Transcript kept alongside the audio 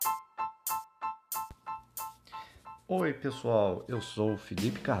Oi pessoal, eu sou o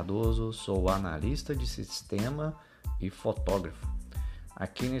Felipe Cardoso, sou analista de sistema e fotógrafo.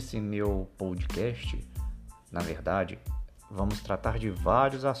 Aqui nesse meu podcast, na verdade, vamos tratar de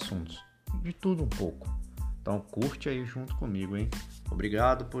vários assuntos, de tudo um pouco. Então curte aí junto comigo, hein?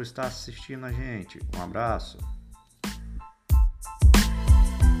 Obrigado por estar assistindo a gente. Um abraço.